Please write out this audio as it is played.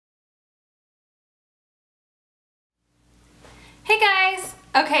guys!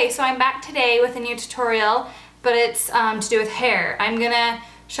 Okay, so I'm back today with a new tutorial, but it's to do with hair. I'm gonna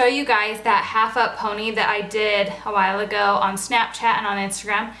show you guys that half up pony that I did a while ago on Snapchat and on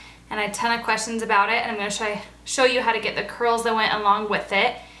Instagram, and I had a ton of questions about it, and I'm gonna show you how to get the curls that went along with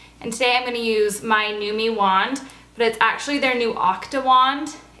it. And today I'm gonna use my Numi wand, but it's actually their new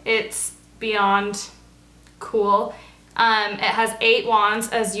Octowand. It's beyond cool. It has 8 wands,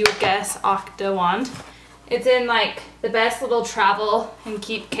 as you would guess, Octowand. It's in like the best little travel and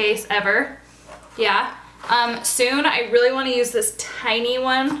keep case ever. Yeah. Soon I really want to use this tiny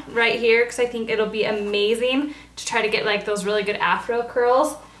one right here because I think it'll be amazing to try to get like those really good afro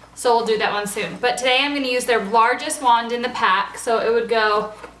curls. So we'll do that one soon. But today I'm going to use their largest wand in the pack. So it would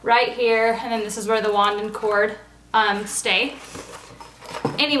go right here, and then this is where the wand and cord stay.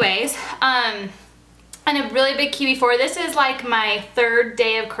 Anyways, and a really big key before, this is like my 3rd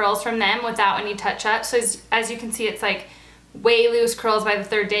day of curls from them without any touch-up. So as you can see, it's like way loose curls by the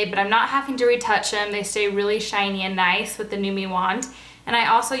 3rd day, but I'm not having to retouch them. They stay really shiny and nice with the Numi wand. And I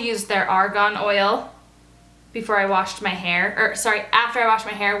also used their Argan oil before I washed my hair, or sorry, after I washed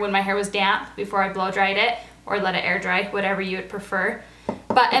my hair when my hair was damp, before I blow dried it or let it air dry, whatever you would prefer.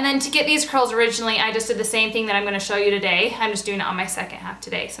 And then to get these curls originally, I just did the same thing that I'm going to show you today. I'm just doing it on my second half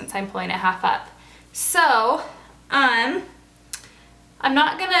today since I'm pulling it half up. So, I'm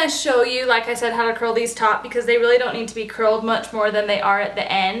not going to show you, like I said, how to curl these top because they really don't need to be curled much more than they are at the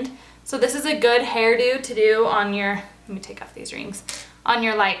end. So this is a good hairdo to do on your, let me take off these rings, on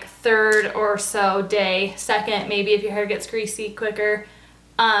your like 3rd or so day, 2nd maybe if your hair gets greasy quicker,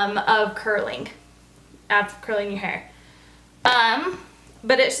 of curling your hair.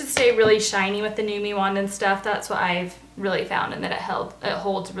 But it should stay really shiny with the Numi wand and stuff. That's what I've really found, and that it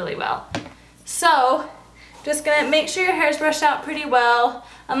holds really well. So, just gonna make sure your hair's brushed out pretty well,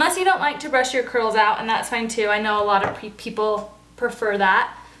 unless you don't like to brush your curls out, and that's fine too. I know a lot of people prefer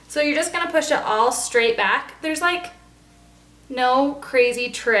that. So you're just gonna push it all straight back. There's like no crazy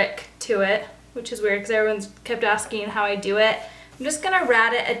trick to it, which is weird because everyone's kept asking how I do it. I'm just gonna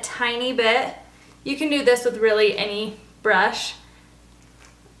rat it a tiny bit. You can do this with really any brush.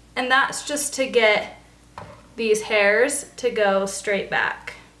 And that's just to get these hairs to go straight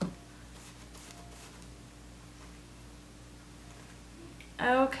back.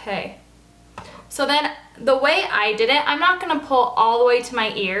 Okay, so then the way I did it, I'm not going to pull all the way to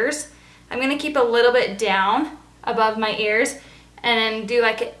my ears. I'm going to keep a little bit down above my ears and then do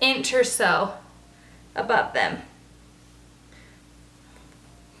like 1 inch or so above them.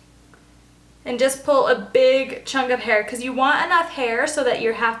 And just pull a big chunk of hair because you want enough hair so that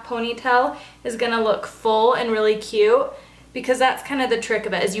your half ponytail is going to look full and really cute, because that's kind of the trick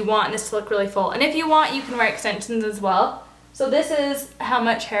of it, is you want this to look really full. And if you want, you can wear extensions as well. So this is how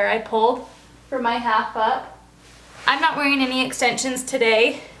much hair I pulled for my half up. I'm not wearing any extensions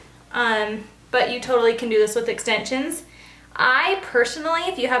today, but you totally can do this with extensions. I personally,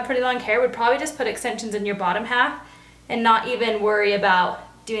 if you have pretty long hair, would probably just put extensions in your bottom half and not even worry about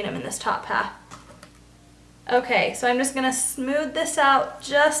doing them in this top half. Okay, so I'm just gonna smooth this out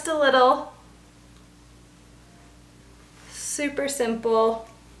just a little. Super simple.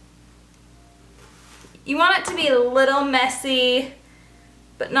 You want it to be a little messy,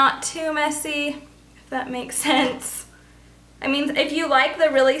 but not too messy, if that makes sense. I mean, if you like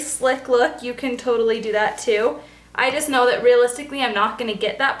the really slick look, you can totally do that too. I just know that realistically I'm not gonna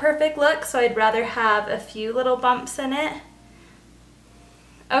get that perfect look, so I'd rather have a few little bumps in it.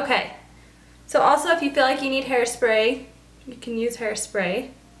 Okay, so also if you feel like you need hairspray, you can use hairspray.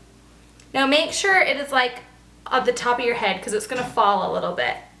 Now make sure it is like at the top of your head because it's gonna fall a little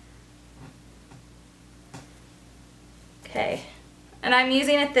bit. Okay, and I'm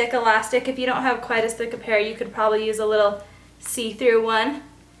using a thick elastic. If you don't have quite as thick of hair, you could probably use a little see-through one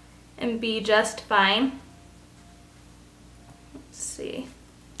and be just fine. Let's see.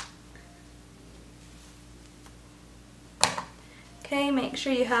 Okay, make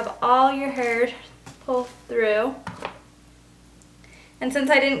sure you have all your hair pulled through. And since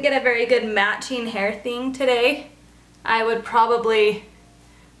I didn't get a very good matching hair thing today, I would probably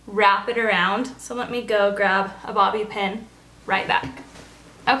wrap it around. So let me go grab a bobby pin, right back.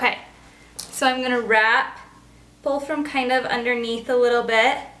 Okay, so I'm gonna wrap, pull from kind of underneath a little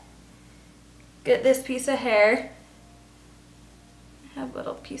bit, get this piece of hair. I have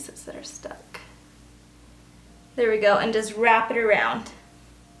little pieces that are stuck. There we go, and just wrap it around.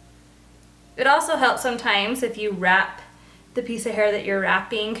 It also helps sometimes if you wrap the piece of hair that you're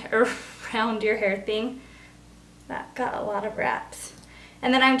wrapping around your hair thing. That got a lot of wraps.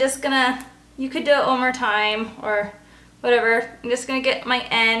 And then I'm just gonna, you could do it one more time or whatever. I'm just gonna get my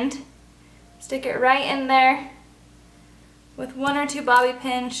end, stick it right in there with 1 or 2 bobby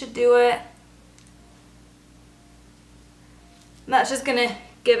pins should do it. And that's just gonna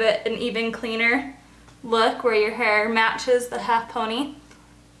give it an even cleaner look where your hair matches the half pony.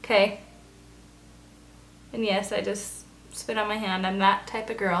 Okay. And yes, I just spit on my hand. I'm that type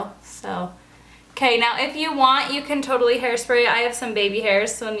of girl, so. Okay, now if you want, you can totally hairspray. I have some baby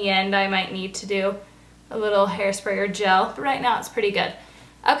hairs, so in the end I might need to do a little hairspray or gel, but right now it's pretty good.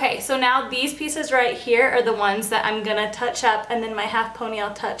 Okay, so now these pieces right here are the ones that I'm gonna touch up, and then my half pony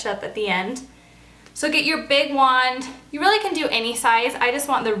I'll touch up at the end. So get your big wand. You really can do any size. I just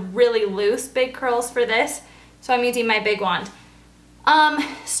want the really loose big curls for this, so I'm using my big wand.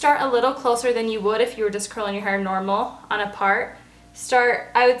 Start a little closer than you would if you were just curling your hair normal on a part.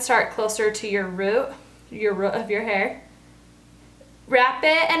 I would start closer to your root of your hair. Wrap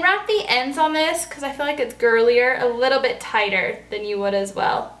it, and wrap the ends on this, because I feel like it's girlier, a little bit tighter than you would as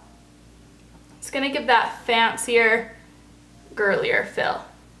well. It's going to give that fancier, girlier feel.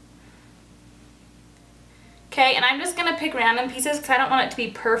 Okay, and I'm just going to pick random pieces because I don't want it to be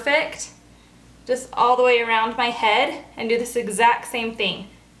perfect. Just all the way around my head and do this exact same thing.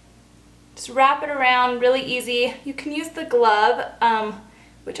 Just wrap it around really easy. You can use the glove,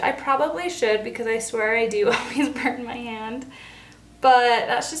 which I probably should because I swear I do always burn my hand. But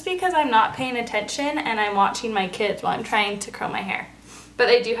that's just because I'm not paying attention and I'm watching my kids while I'm trying to curl my hair. But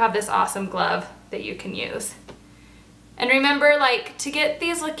I do have this awesome glove that you can use. And remember, like, to get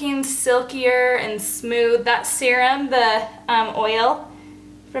these looking silkier and smooth, that serum, the oil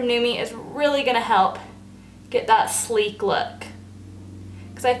from Numi, is really gonna help get that sleek look.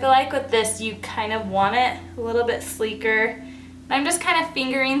 Because I feel like with this, you kind of want it a little bit sleeker. And I'm just kind of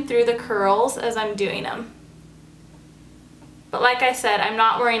fingering through the curls as I'm doing them. But like I said, I'm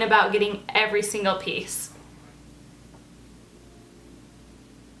not worrying about getting every single piece.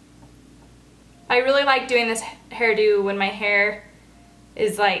 I really like doing this hairdo when my hair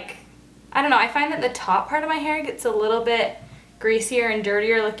is like, I don't know, I find that the top part of my hair gets a little bit greasier and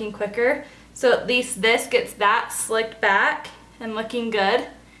dirtier looking quicker. So at least this gets that slicked back and looking good.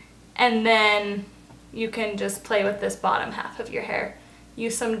 And then you can just play with this bottom half of your hair.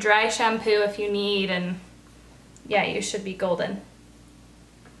 Use some dry shampoo if you need, and yeah, you should be golden.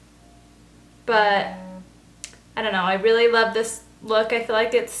 But I don't know, I really love this look. I feel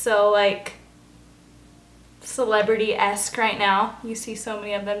like it's so like celebrity-esque right now. You see so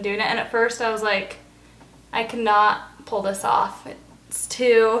many of them doing it, and at first I was like, I cannot pull this off. It's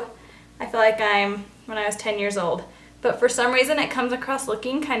too, I feel like I'm when I was 10 years old. But for some reason it comes across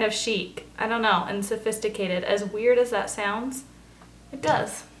looking kind of chic. I don't know, and sophisticated. As weird as that sounds, it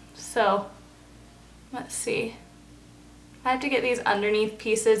does. So let's see. I have to get these underneath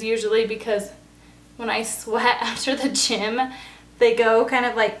pieces usually because when I sweat after the gym, they go kind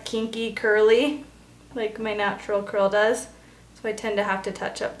of like kinky curly, like my natural curl does. So I tend to have to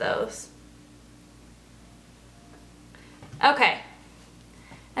touch up those. Okay.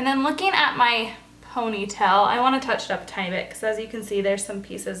 And then looking at my ponytail, I want to touch it up a tiny bit because as you can see, there's some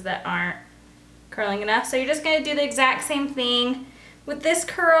pieces that aren't curling enough. So you're just going to do the exact same thing. With this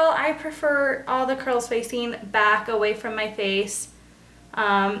curl, I prefer all the curls facing back away from my face.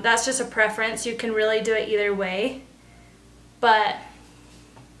 That's just a preference. You can really do it either way, but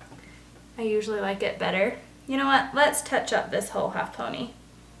I usually like it better. You know what? Let's touch up this whole half pony.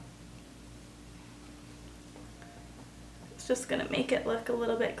 It's just gonna make it look a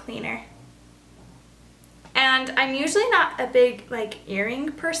little bit cleaner. And I'm usually not a big like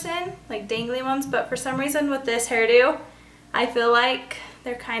earring person, like dangly ones, but for some reason with this hairdo, I feel like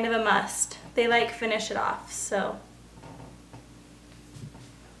they're kind of a must. They like finish it off, so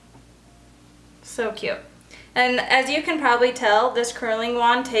cute. And as you can probably tell, this curling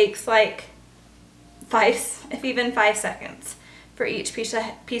wand takes like 5, if even 5 seconds for each piece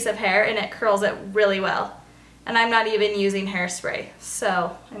of hair, and it curls it really well. And I'm not even using hairspray,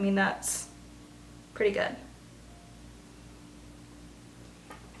 so I mean that's pretty good.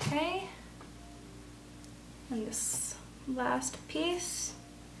 Okay, and this last piece.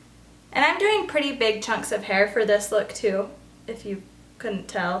 And I'm doing pretty big chunks of hair for this look too, if you couldn't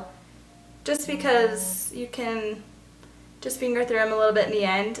tell. Just because you can just finger through them a little bit in the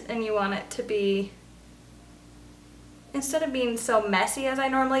end, and you want it to be, instead of being so messy as I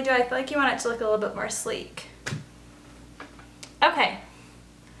normally do, I feel like you want it to look a little bit more sleek. Okay,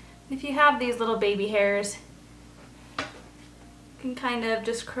 if you have these little baby hairs, you can kind of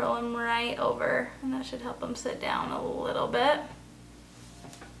just curl them right over, and that should help them sit down a little bit.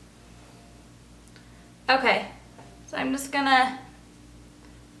 Okay, so I'm just gonna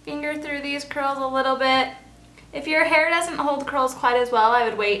finger through these curls a little bit. If your hair doesn't hold curls quite as well, I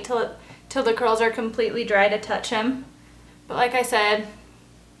would wait till the curls are completely dry to touch them. But like I said,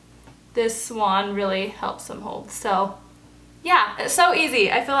 this wand really helps them hold. So yeah, it's so easy.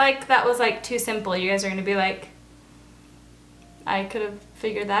 I feel like that was like too simple. You guys are gonna be like, I could have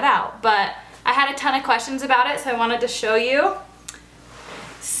figured that out. But I had a ton of questions about it, so I wanted to show you.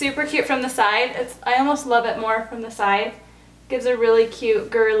 Super cute from the side. I almost love it more from the side. Gives a really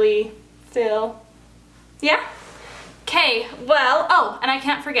cute girly feel. Yeah. Okay, well, oh, and I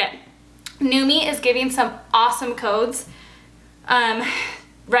can't forget. Numi is giving some awesome codes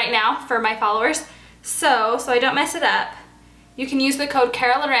right now for my followers. So I don't mess it up, you can use the code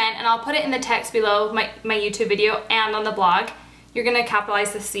Carol Loren, and I'll put it in the text below my YouTube video and on the blog. You're gonna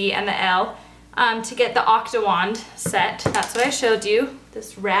capitalize the C and the L to get the Octowand set. That's what I showed you.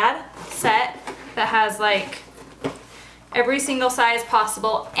 This rad set that has like every single size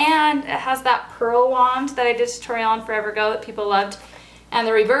possible, and it has that pearl wand that I did a tutorial on forever ago that people loved, and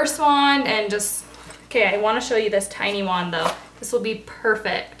the reverse wand, and just, okay, I want to show you this tiny wand though. This will be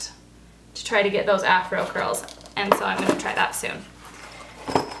perfect to try to get those afro curls, and so I'm going to try that soon.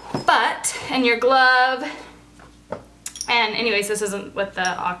 But, and your glove, and anyways, this isn't with the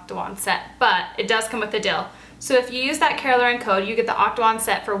Octowand set, but it does come with the dill. So if you use that Carol Loren code, you get the Octowand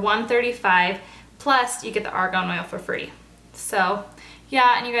set for $135, plus you get the Argan oil for free. So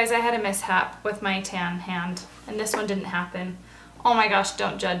yeah, and you guys, I had a mishap with my tan hand, and this one didn't happen. Oh my gosh,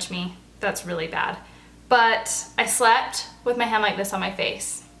 don't judge me. That's really bad. But I slept with my hand like this on my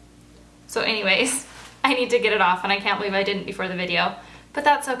face. So anyways, I need to get it off, and I can't believe I didn't before the video. But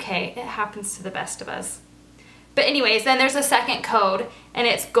that's okay, it happens to the best of us. But anyways, then there's a second code, and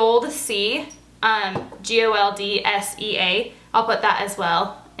it's GOLDSEA, GOLDSEA. I'll put that as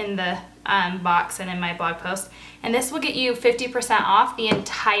well in the box and in my blog post. And this will get you 50% off the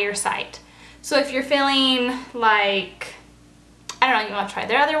entire site. So if you're feeling like, I don't know, you want to try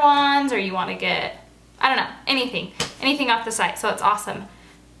their other ones, or you want to get, I don't know, anything off the site, so it's awesome.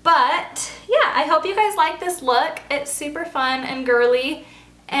 But yeah, I hope you guys like this look. It's super fun and girly,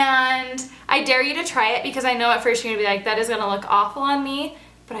 and I dare you to try it, because I know at first you're gonna be like, that is gonna look awful on me,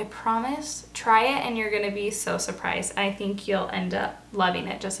 but I promise, try it and you're gonna be so surprised. I think you'll end up loving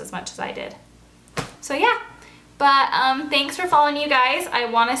it just as much as I did. So yeah, but thanks for following, you guys. I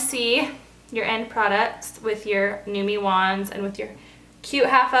wanna see your end products with your Numi wands and with your cute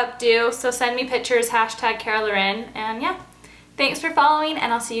half updo, so send me pictures, hashtag Carol Loren, and yeah. Thanks for following,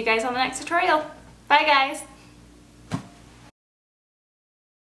 and I'll see you guys on the next tutorial. Bye guys!